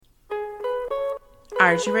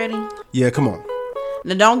Alright, you ready? Yeah, come on.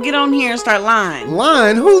 Now don't get on here and start lying.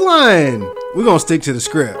 Lying? Who lying? We're going to stick to the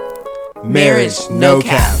script. Marriage, no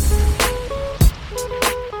cap.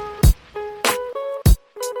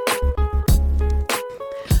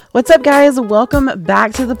 What's up, guys? Welcome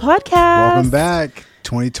back to the podcast. Welcome back.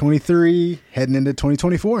 2023, heading into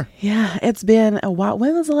 2024. Yeah, it's been a while.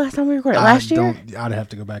 When was the last time we recorded? Last year? I'd have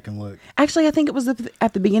to go back and look. Actually, I think it was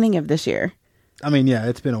at the beginning of this year. I mean, yeah,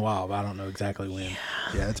 it's been a while, but I don't know exactly when.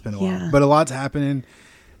 Yeah, it's been a while. Yeah. But a lot's happening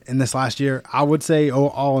in this last year. I would say,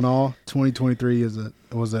 all in all, 2023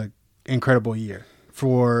 was an incredible year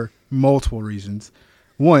for multiple reasons.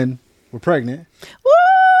 One, we're pregnant, Woo!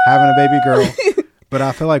 having a baby girl. But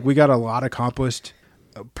I feel like we got a lot accomplished.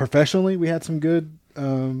 Professionally, we had a good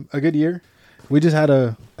year. We just had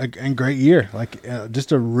a great year,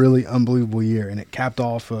 just a really unbelievable year, and it capped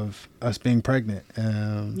off of us being pregnant.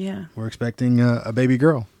 Yeah, we're expecting a baby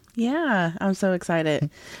girl. Yeah, I'm so excited.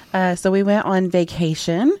 So we went on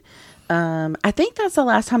vacation. I think that's the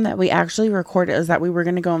last time that we actually recorded, is that we were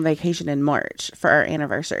going to go on vacation in March for our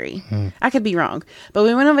anniversary. I could be wrong, but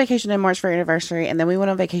we went on vacation in March for our anniversary, and then we went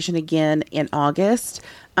on vacation again in August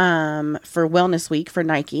for Wellness Week for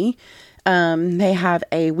Nike. They have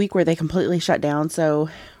a week where they completely shut down, so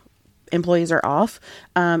employees are off.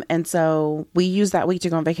 And so we used that week to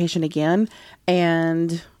go on vacation again,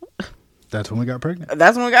 and that's when we got pregnant.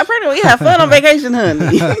 We had fun on vacation,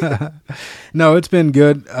 honey. No, it's been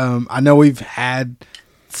good. I know we've had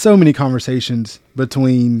so many conversations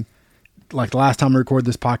between like the last time we recorded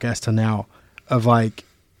this podcast to now of like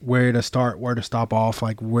where to start, where to stop off,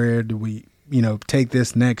 like where do we, take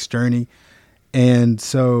this next journey. And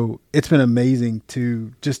so it's been amazing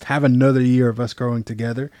to just have another year of us growing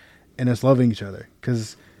together and us loving each other.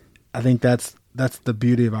 Because I think that's the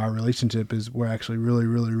beauty of our relationship, is we're actually really,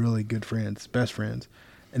 really, really good friends, best friends.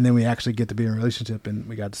 And then we actually get to be in a relationship, and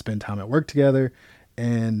we got to spend time at work together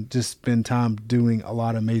and just spend time doing a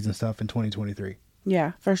lot of amazing stuff in 2023.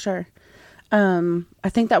 Yeah, for sure. I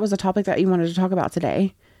think that was a topic that you wanted to talk about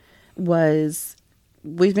today.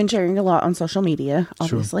 We've been sharing a lot on social media,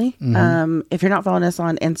 obviously. Sure. Mm-hmm. If you're not following us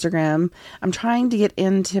on Instagram, I'm trying to get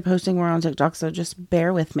into posting more on TikTok, so just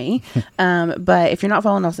bear with me. But if you're not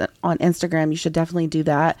following us on Instagram, you should definitely do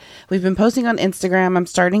that. We've been posting on Instagram. I'm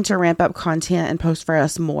starting to ramp up content and post for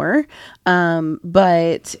us more.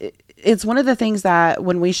 But it's one of the things that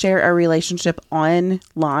when we share our relationship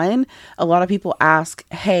online, a lot of people ask,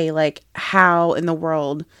 hey, like, how in the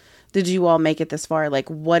world did you all make it this far? Like,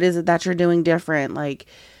 what is it that you're doing different? Like,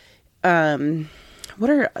 what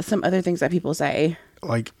are some other things that people say?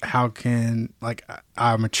 Like, how can, like,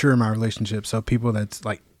 I mature in my relationship? So people that's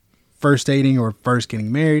like first dating or first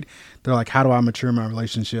getting married, they're like, how do I mature my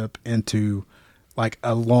relationship into like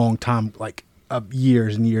a long time, like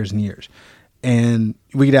years and years and years? And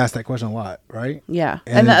we get asked that question a lot, right? Yeah.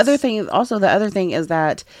 And the other thing is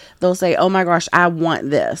that they'll say, oh my gosh, I want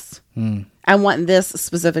this. I want this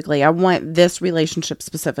specifically. I want this relationship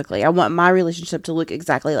specifically. I want my relationship to look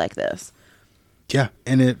exactly like this. Yeah.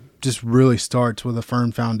 And it just really starts with a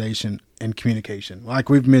firm foundation and communication. Like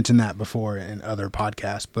we've mentioned that before in other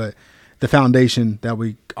podcasts, but the foundation that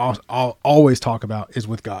we always talk about is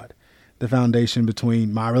with God. The foundation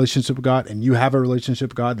between my relationship with God and you have a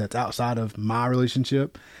relationship with God that's outside of my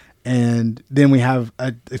relationship. And then we have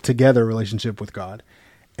a together relationship with God.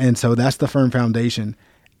 And so that's the firm foundation.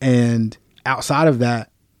 And outside of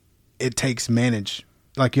that, it takes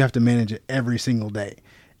like you have to manage it every single day.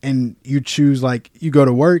 And you choose, like you go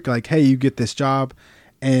to work, like, hey, you get this job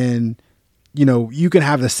and you can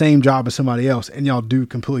have the same job as somebody else and y'all do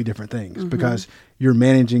completely different things because you're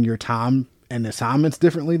managing your time and assignments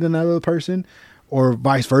differently than another person or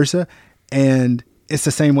vice versa. And it's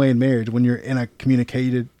the same way in marriage. When you're in a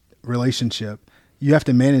communicated relationship, you have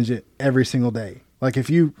to manage it every single day. Like if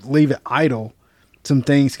you leave it idle, some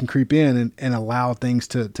things can creep in and allow things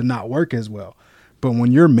to not work as well. But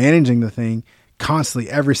when you're managing the thing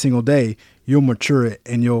constantly every single day, you'll mature it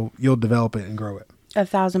and you'll develop it and grow it.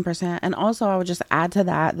 1,000%. And also I would just add to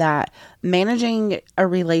that managing a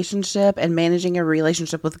relationship and managing a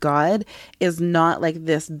relationship with God is not like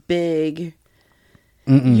this big,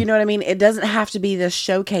 you know what I mean? It doesn't have to be this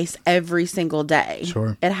showcase every single day.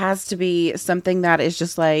 Sure. It has to be something that is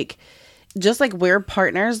just like we're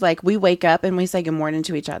partners. Like we wake up and we say good morning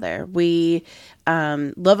to each other. We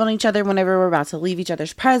love on each other whenever we're about to leave each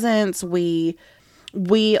other's presence. We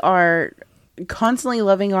are constantly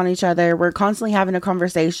loving on each other. We're constantly having a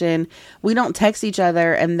conversation. We don't text each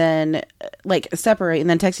other and then like separate and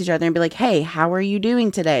then text each other and be like, hey, how are you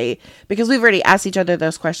doing today? Because we've already asked each other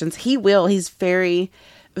those questions. He's very,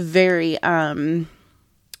 very,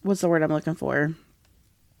 what's the word I'm looking for?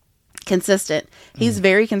 consistent. He's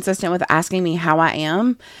very consistent with asking me how I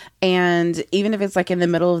am. And even if it's like in the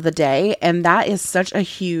middle of the day, and that is such a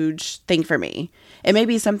huge thing for me. It may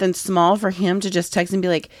be something small for him to just text and be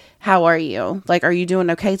like, how are you? Like, are you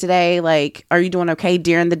doing okay today? Like, are you doing okay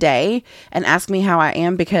during the day? And ask me how I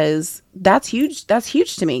am, because that's huge. That's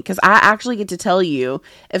huge to me, because I actually get to tell you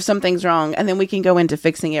if something's wrong, and then we can go into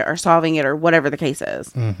fixing it or solving it or whatever the case is.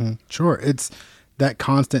 Mm-hmm. Sure. It's that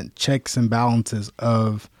constant checks and balances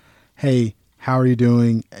of, hey, how are you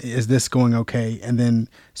doing? Is this going okay? And then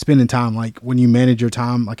spending time, like when you manage your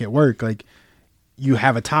time, like at work, like you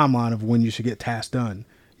have a timeline of when you should get tasks done.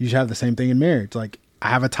 You should have the same thing in marriage. Like I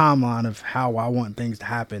have a timeline of how I want things to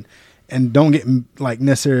happen, and don't get like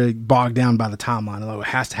necessarily bogged down by the timeline. Like,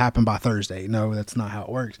 it has to happen by Thursday. No, that's not how it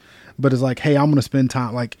works. But it's like, hey, I'm going to spend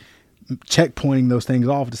time, like checkpointing those things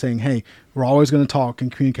off to saying, hey, we're always going to talk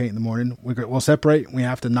and communicate in the morning. We'll separate. We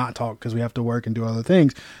have to not talk because we have to work and do other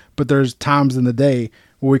things. But there's times in the day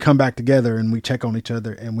where we come back together and we check on each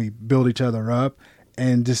other and we build each other up,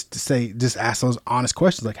 and just ask those honest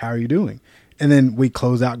questions like, how are you doing? And then we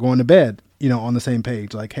close out going to bed, on the same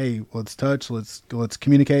page. Like, hey, let's touch, let's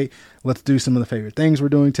communicate, let's do some of the favorite things we're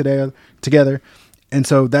doing today together. And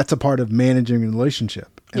so that's a part of managing a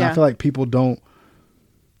relationship. And I feel like people don't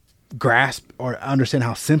grasp or understand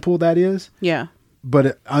how simple that is. Yeah.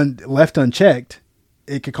 But left unchecked,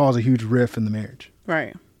 it could cause a huge rift in the marriage.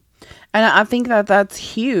 Right. And I think that that's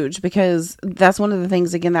huge, because that's one of the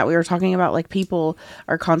things, again, that we were talking about. Like, people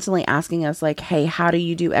are constantly asking us, like, hey, how do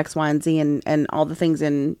you do X, Y, and Z and all the things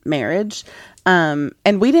in marriage? And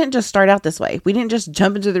we didn't just start out this way. We didn't just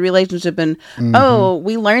jump into the relationship and, oh,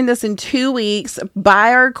 we learned this in 2 weeks,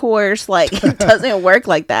 buy our course. Like, it doesn't work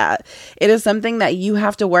like that. It is something that you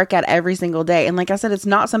have to work at every single day. And like I said, it's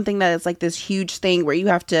not something that it's like this huge thing where you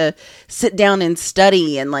have to sit down and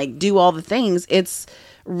study and like do all the things. It's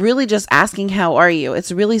really just asking, how are you?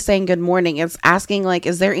 It's really saying good morning. It's asking, like,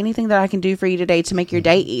 is there anything that I can do for you today to make your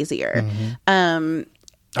day easier?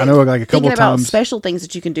 I know, like a couple thinking about times, special things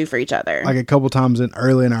that you can do for each other. like a couple times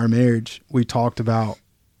early in our marriage, we talked about,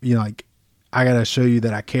 like, I got to show you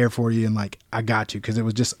that I care for you, and like, I got you. 'Cause it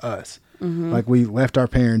was just us. Like, we left our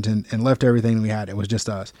parents and left everything we had. It was just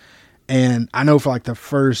us. And I know for like the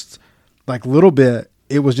first, like, little bit,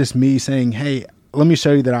 it was just me saying, hey, let me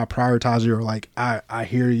show you that I prioritize you, or like I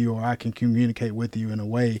hear you, or I can communicate with you in a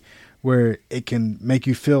way where it can make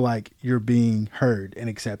you feel like you're being heard and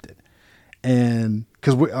accepted. And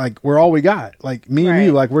because we're all we got, like me and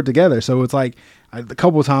you, like we're together. So it's like a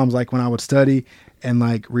couple of times, like when I would study and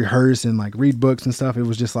like rehearse and like read books and stuff, it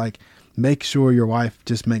was just like, make sure your wife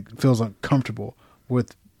just feels uncomfortable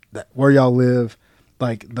with that, where y'all live,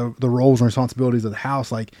 like the roles and responsibilities of the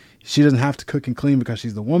house. Like, she doesn't have to cook and clean because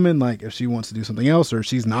she's the woman. Like, if she wants to do something else, or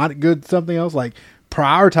she's not good at something else, like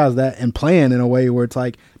prioritize that and plan in a way where it's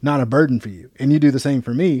like not a burden for you. And you do the same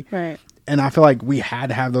for me. Right. And I feel like we had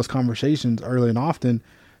to have those conversations early and often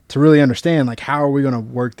to really understand, like, how are we going to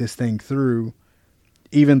work this thing through,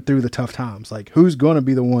 even through the tough times? Like, who's going to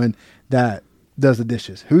be the one that does the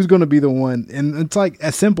dishes? Who's going to be the one? And it's like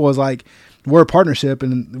as simple as like, we're a partnership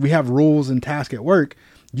and we have rules and tasks at work.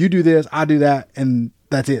 You do this, I do that, and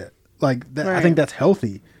that's it. Like that, I think that's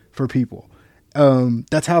healthy for people.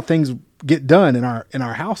 That's how things get done in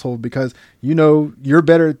our household, because you're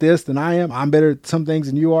better at this than I am. I'm better at some things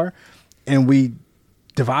than you are, and we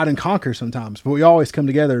divide and conquer sometimes. But we always come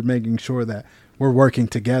together, making sure that we're working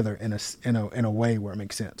together in a way where it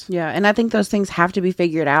makes sense. Yeah. And I think those things have to be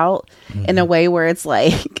figured out in a way where it's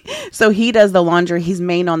like, so he does the laundry. He's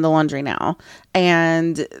main on the laundry now.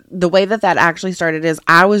 And the way that actually started is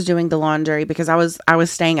I was doing the laundry because I was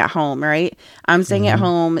staying at home, right? I'm staying at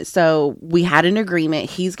home. So we had an agreement.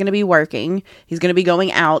 He's going to be working. He's going to be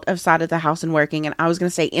going outside of the house and working. And I was going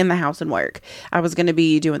to stay in the house and work. I was going to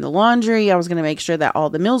be doing the laundry. I was going to make sure that all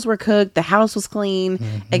the meals were cooked, the house was clean,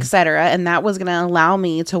 etc. And that was going to allow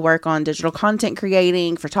me to work on digital content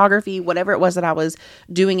creating, photography, whatever it was that I was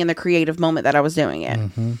doing in the creative moment that I was doing it.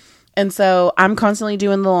 And so I'm constantly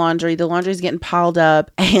doing the laundry. The laundry's getting piled up,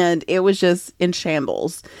 and it was just in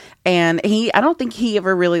shambles. And I don't think he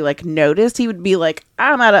ever really like noticed. He would be like,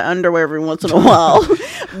 I'm out of underwear every once in a while.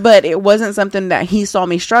 But it wasn't something that he saw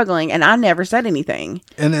me struggling, and I never said anything.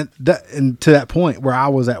 And to that point where I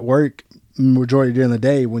was at work majority during the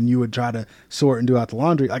day, when you would try to sort and do out the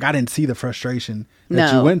laundry, like I didn't see the frustration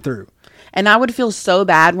that you went through. And I would feel so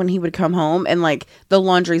bad when he would come home and like the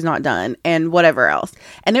laundry's not done and whatever else.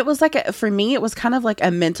 And it was like, for me, it was kind of like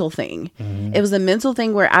a mental thing. It was a mental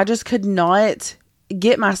thing where I just could not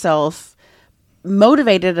get myself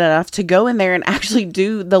motivated enough to go in there and actually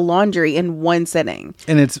do the laundry in one sitting.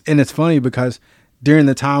 And it's funny because during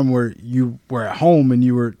the time where you were at home and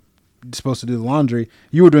you were supposed to do the laundry,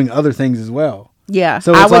 you were doing other things as well. Yeah.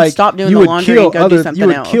 So I would stop doing the laundry and go do something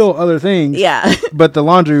else. You would kill other things. Yeah. But the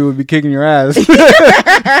laundry would be kicking your ass over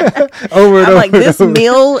and over. Like, this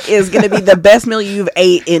meal is going to be the best meal you've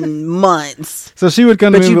ate in months. So she would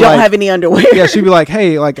come to me, but you don't have any underwear. Yeah, she'd be like,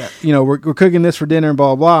 hey, like, we're cooking this for dinner and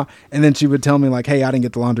blah, blah, blah. And then she would tell me like, hey, I didn't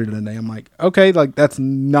get the laundry today. I'm like, okay, like, that's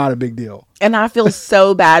not a big deal. And I feel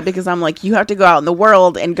so bad because I'm like, you have to go out in the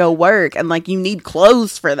world and go work. And like, you need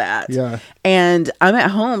clothes for that. Yeah. And I'm at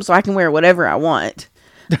home so I can wear whatever I want.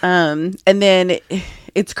 And then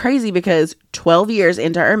it's crazy because 12 years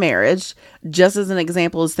into our marriage, just as an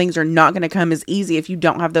example, as things are not going to come as easy if you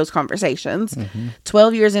don't have those conversations.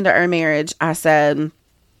 12 years into our marriage, I said,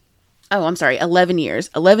 11 years.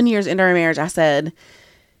 11 years into our marriage, I said,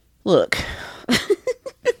 look,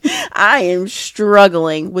 I am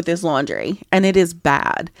struggling with this laundry and it is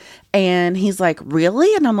bad. And he's like,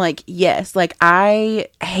 really? And I'm like, yes, like, I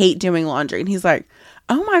hate doing laundry. And he's like,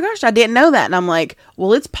 oh my gosh, I didn't know that. And I'm like,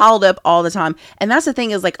 well, it's piled up all the time. And that's the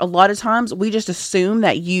thing is, like, a lot of times we just assume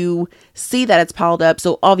that you see that it's piled up.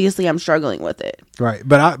 So obviously I'm struggling with it. Right.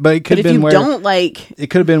 But it could have been where it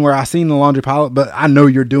could have been where I seen the laundry pile up, but I know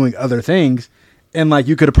you're doing other things. And like,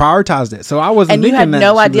 you could have prioritized it. So I wasn't and you had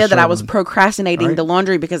no idea that I was procrastinating the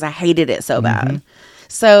laundry because I hated it so bad.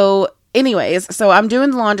 So anyways, so I'm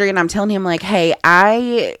doing the laundry and I'm telling him like, hey,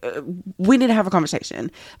 we need to have a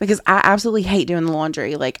conversation because I absolutely hate doing the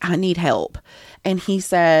laundry. Like, I need help. And he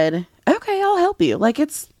said, okay, I'll help you. Like,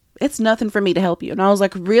 it's nothing for me to help you. And I was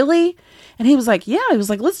like, really? And he was like, yeah. He was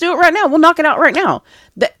like, let's do it right now. We'll knock it out right now.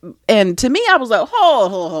 And to me, I was like,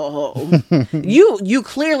 ho. You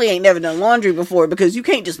clearly ain't never done laundry before because you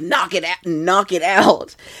can't just knock it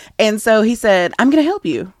out. And so he said, I'm going to help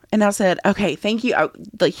you. And I said, okay, thank you.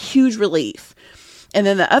 The huge relief. And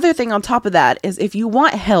then the other thing on top of that is if you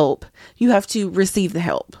want help, you have to receive the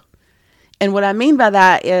help. And what I mean by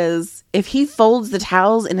that is if he folds the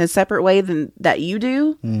towels in a separate way than that you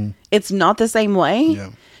do, it's not the same way. Yeah.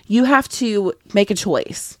 You have to make a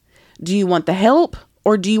choice. Do you want the help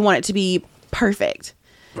or do you want it to be perfect?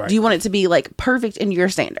 Right. Do you want it to be like perfect in your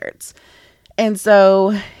standards? And so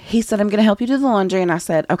he said, I'm going to help you do the laundry. And I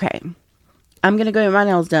said, okay, I'm going to go get my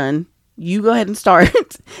nails done. You go ahead and start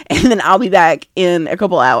and then I'll be back in a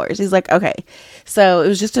couple hours. He's like, okay. So it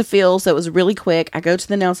was just a feel. So it was really quick. I go to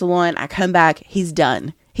the nail salon. I come back. He's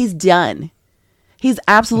done. He's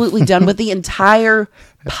absolutely done with the entire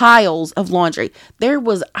piles of laundry.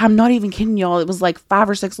 I'm not even kidding y'all. It was like 5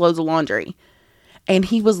 or 6 loads of laundry. And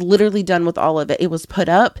he was literally done with all of it. It was put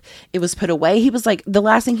up. It was put away. He was like, the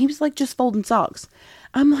last thing he was like, just folding socks.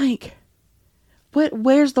 I'm like,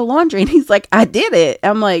 where's the laundry? And he's like, I did it.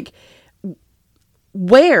 I'm like,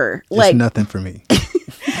 where? Like, nothing for me.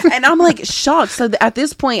 And I'm like shocked. So at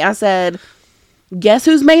this point I said, guess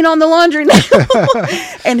who's made on the laundry now?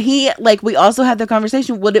 And he, like, we also had the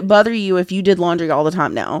conversation, would it bother you if you did laundry all the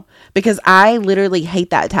time now? Because I literally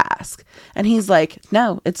hate that task. And he's like,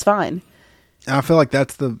 no, it's fine. And I feel like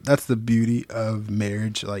that's the beauty of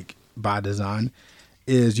marriage, like, by design,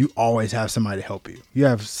 is you always have somebody to help you. You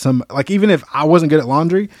have some, like, even if I wasn't good at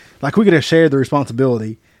laundry, like, we could have shared the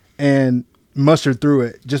responsibility and mustered through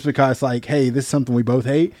it just because, like, hey, this is something we both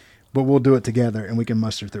hate, but we'll do it together and we can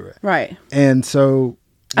muster through it. Right. And so,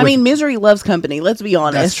 I mean, misery loves company. Let's be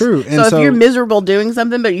honest. That's true. And so if you're miserable doing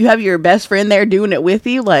something, but you have your best friend there doing it with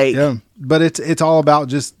you, like, yeah. But it's all about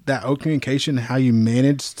just that open communication, how you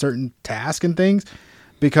manage certain tasks and things.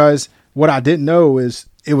 Because what I didn't know is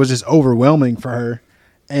it was just overwhelming for her,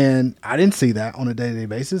 and I didn't see that on a day-to-day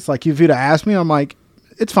basis. Like, if you'd have asked me, I'm like,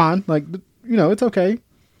 it's fine. Like, it's okay.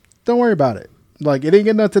 Don't worry about it. Like, it ain't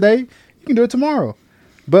getting done today. You can do it tomorrow.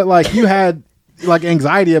 But like, you had like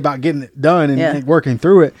anxiety about getting it done and working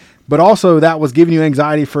through it. But also that was giving you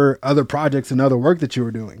anxiety for other projects and other work that you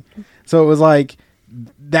were doing. So it was like,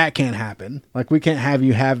 that can't happen. Like, we can't have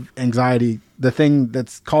you have anxiety, the thing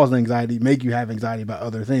that's causing anxiety, make you have anxiety about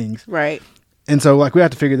other things. Right. And so, like, we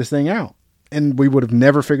have to figure this thing out. And we would have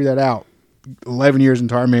never figured that out 11 years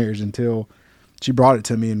into our marriage until she brought it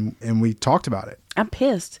to me and we talked about it. I'm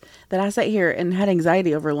pissed that I sat here and had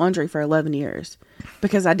anxiety over laundry for 11 years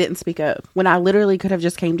because I didn't speak up when I literally could have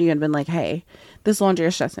just came to you and been like, hey, this laundry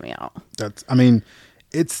is stressing me out.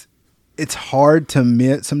 It's hard to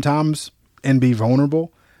admit sometimes and be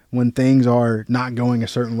vulnerable when things are not going a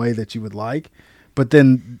certain way that you would like. But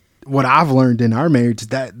then what I've learned in our marriage is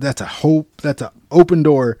that's an open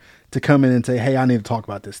door to come in and say, hey, I need to talk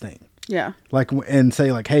about this thing. Yeah. Like, and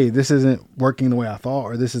say like, hey, this isn't working the way I thought,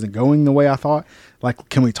 or this isn't going the way I thought. Like,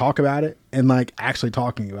 can we talk about it? And like actually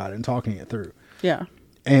talking about it and talking it through. Yeah.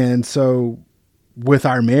 And so with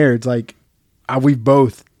our marriage, like we've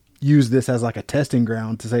both used this as like a testing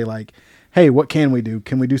ground to say like, hey, what can we do?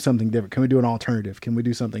 Can we do something different? Can we do an alternative? Can we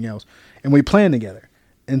do something else? And we plan together.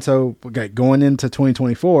 And so going into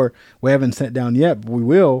 2024, we haven't sat down yet, but we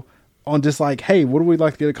will, on just like, hey, what do we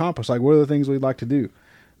like to get accomplished? Like, what are the things we'd like to do?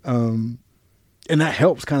 And that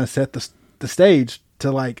helps kind of set the stage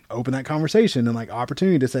to like open that conversation and like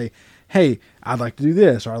opportunity to say, hey, I'd like to do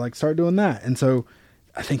this, or I'd like to start doing that. And so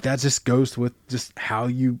I think that just goes with just how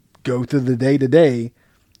you go through the day to day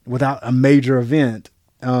without a major event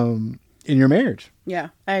in your marriage. Yeah,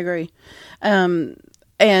 I agree.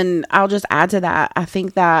 And I'll just add to that. I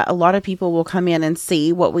think that a lot of people will come in and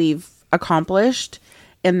see what we've accomplished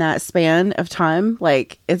in that span of time.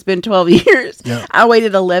 Like, it's been 12 years. Yeah. I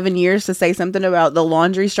waited 11 years to say something about the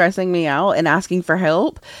laundry stressing me out and asking for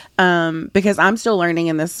help, because I'm still learning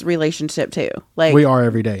in this relationship too. Like, we are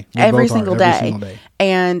every day. Every single day.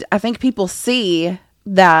 And I think people see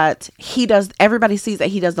that everybody sees that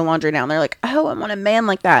he does the laundry now, and they're like, oh, I want a man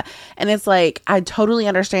like that. And it's like, I totally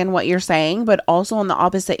understand what you're saying, but also on the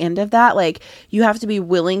opposite end of that, like, you have to be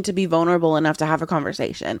willing to be vulnerable enough to have a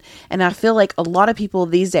conversation. And I feel like a lot of people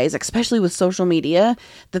these days, especially with social media,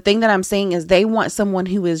 the thing that I'm seeing is they want someone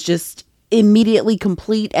who is just immediately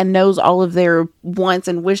complete and knows all of their wants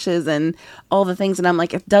and wishes and all the things. And I'm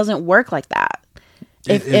like, it doesn't work like that.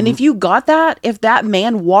 If you got that, if that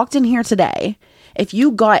man walked in here today, if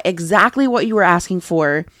you got exactly what you were asking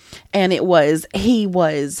for, and he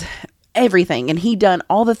was everything, and he done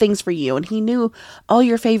all the things for you, and he knew all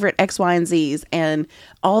your favorite X, Y, and Z's and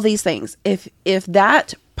all these things. If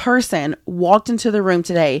that person walked into the room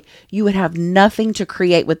today, you would have nothing to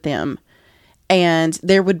create with them, and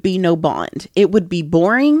there would be no bond. It would be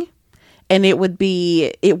boring, and it wouldn't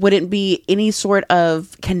be any sort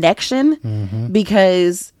of connection,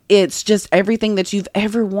 because it's just everything that you've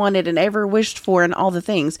ever wanted and ever wished for and all the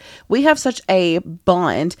things. We have such a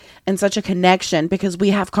bond and such a connection because we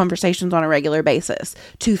have conversations on a regular basis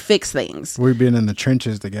to fix things. We've been in the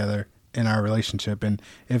trenches together in our relationship. And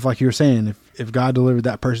if, like you were saying, if God delivered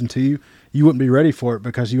that person to you, you wouldn't be ready for it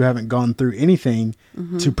because you haven't gone through anything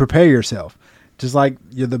to prepare yourself. Just like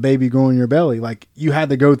you're the baby growing in your belly. Like, you had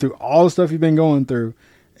to go through all the stuff you've been going through,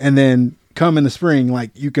 and then come in the spring, like,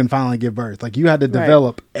 you can finally give birth. Like, you had to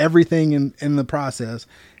develop everything in the process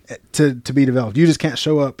to be developed. You just can't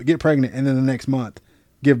show up, get pregnant, and then the next month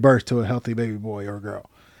give birth to a healthy baby boy or girl.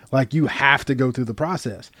 Like, you have to go through the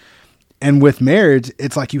process. And with marriage,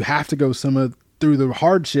 it's like you have to go through the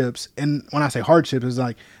hardships. And when I say hardships, it's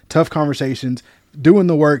like tough conversations, doing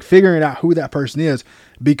the work, figuring out who that person is,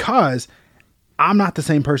 because I'm not the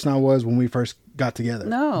same person I was when we first got together.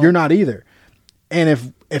 No, you're not either. And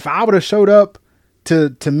if I would have showed up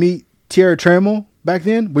to meet Tiara Trammell back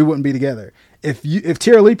then, we wouldn't be together. If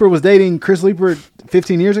Tiara Leeper was dating Chris Leeper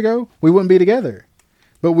 15 years ago, we wouldn't be together.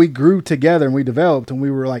 But we grew together and we developed, and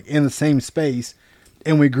we were like in the same space,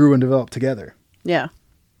 and we grew and developed together. Yeah.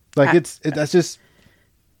 Like, that's just.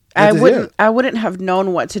 I wouldn't have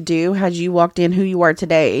known what to do had you walked in who you are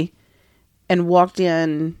today and walked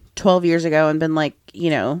in 12 years ago and been like,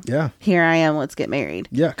 here I am, let's get married.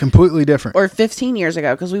 Yeah, completely different. Or 15 years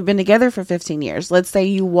ago, because we've been together for 15 years. Let's say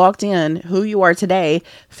you walked in who you are today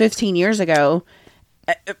 15 years ago.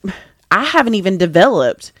 I haven't even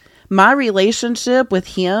developed. My relationship with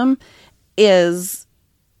him is,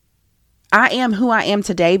 I am who I am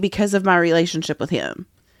today because of my relationship with him.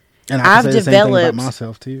 And I've developed the same thing about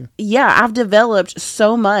myself too. Yeah, I've developed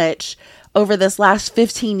so much over this last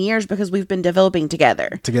 15 years because we've been developing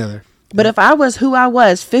together. But if I was who I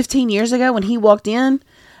was 15 years ago when he walked in,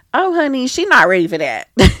 oh honey, she's not ready for that.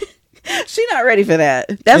 She's not ready for that.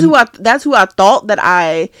 That's who I thought that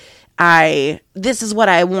I this is what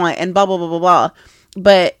I want and blah blah blah blah blah.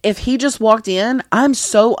 But if he just walked in, I'm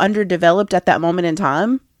so underdeveloped at that moment in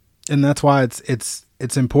time. And that's why it's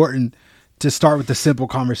important to start with the simple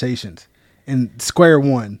conversations and square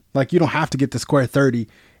one. Like, you don't have to get to square 30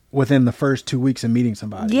 within the first 2 weeks of meeting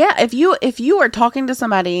somebody. Yeah. If you are talking to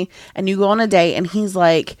somebody and you go on a date and he's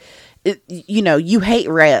like, you hate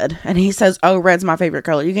red, and he says, oh, red's my favorite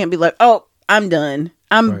color. You can't be like, oh, I'm done.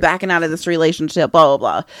 I'm backing out of this relationship, blah,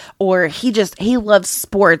 blah, blah. Or he loves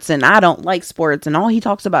sports and I don't like sports, and all he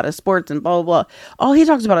talks about is sports and blah, blah, blah. All he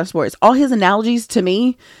talks about is sports. All his analogies to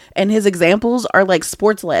me and his examples are like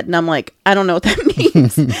sports led. And I'm like, I don't know what that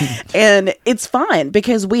means. And it's fine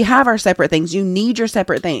because we have our separate things. You need your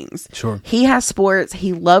separate things. Sure. He has sports.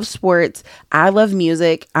 He loves sports. I love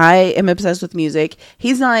music. I am obsessed with music.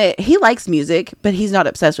 He likes music, but he's not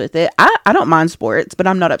obsessed with it. I don't mind sports, but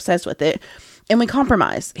I'm not obsessed with it. and we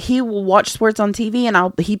compromise. He will watch sports on TV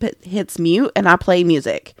and he hits mute and I play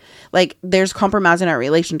music. Like, there's compromise in our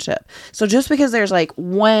relationship. So just because there's like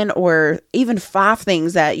one or even 5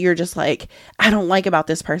 things that you're just like, I don't like about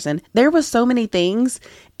this person. There was so many things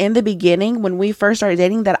in the beginning when we first started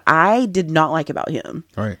dating that I did not like about him.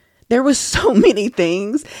 All right. There was so many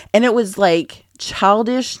things, and it was like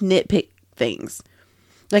childish nitpick things.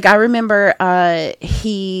 Like, I remember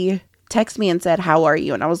he texted me and said, "How are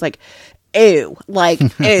you?" And I was like, ew,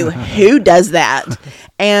 who does that?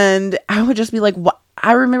 And I would just be like, what?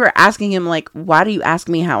 I remember asking him, like, why do you ask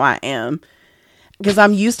me how I am? Because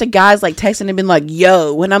I'm used to guys like texting and being like,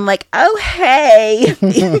 yo, and I'm like, oh, hey.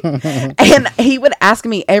 And he would ask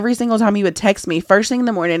me every single time he would text me first thing in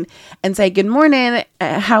the morning and say, good morning,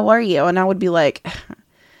 how are you? And I would be like,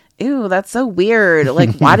 ew, that's so weird.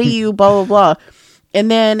 Like, why do you blah, blah, blah.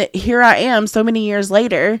 And then here I am so many years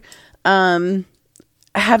later,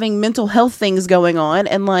 having mental health things going on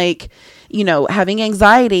and like, you know, having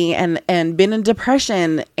anxiety and been in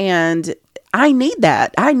depression, and I need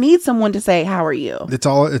that. I need someone to say, how are you? It's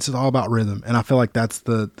all about rhythm. And I feel like that's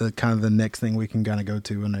the kind of the next thing we can kind of go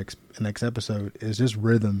to in next episode is just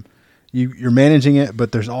rhythm. You're managing it,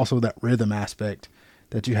 but there's also that rhythm aspect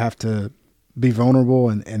that you have to be vulnerable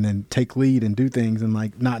and then take lead and do things and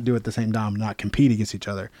like not do it at the same time, not compete against each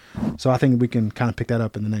other. So I think we can kind of pick that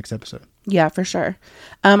up in the next episode. Yeah, for sure.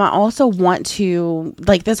 I also want to,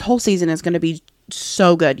 like, this whole season is going to be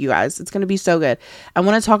so good, you guys. It's going to be so good. I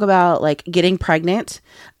want to talk about like getting pregnant,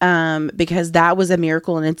 because that was a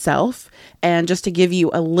miracle in itself. And just to give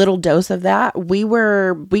you a little dose of that, we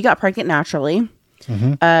got pregnant naturally.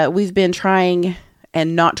 Mm-hmm. We've been trying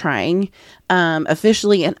and not trying,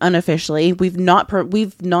 officially and unofficially. We've not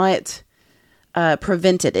prevented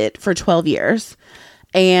it for 12 years.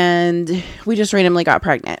 And we just randomly got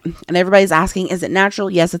pregnant, and everybody's asking, is it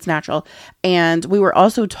natural? Yes, it's natural. And we were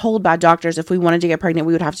also told by doctors, if we wanted to get pregnant,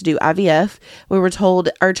 we would have to do IVF. We were told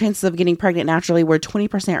our chances of getting pregnant naturally were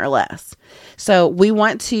 20% or less. So we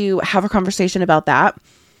want to have a conversation about that.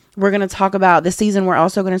 We're going to talk about this season. We're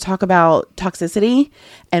also going to talk about toxicity,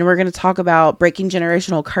 and we're going to talk about breaking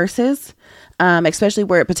generational curses, especially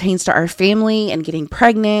where it pertains to our family and getting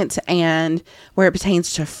pregnant, and where it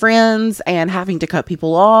pertains to friends and having to cut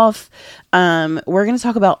people off. We're going to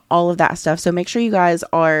talk about all of that stuff. So make sure you guys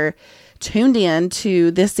are tuned in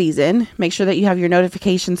to this season. Make sure that you have your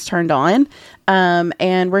notifications turned on.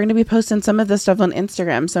 And we're going to be posting some of this stuff on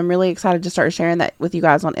Instagram. So I'm really excited to start sharing that with you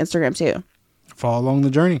guys on Instagram too. Follow along the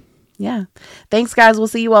journey. Yeah. Thanks, guys. We'll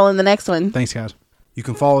see you all in the next one. Thanks, guys. You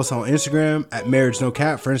can follow us on Instagram at Marriage No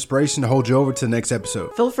Cap for inspiration to hold you over to the next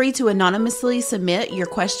episode. Feel free to anonymously submit your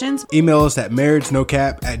questions. Email us at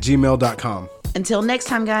marriagenocap@gmail.com. Until next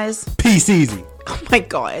time, guys. Peace easy. Oh my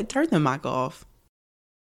God. Turn the mic off.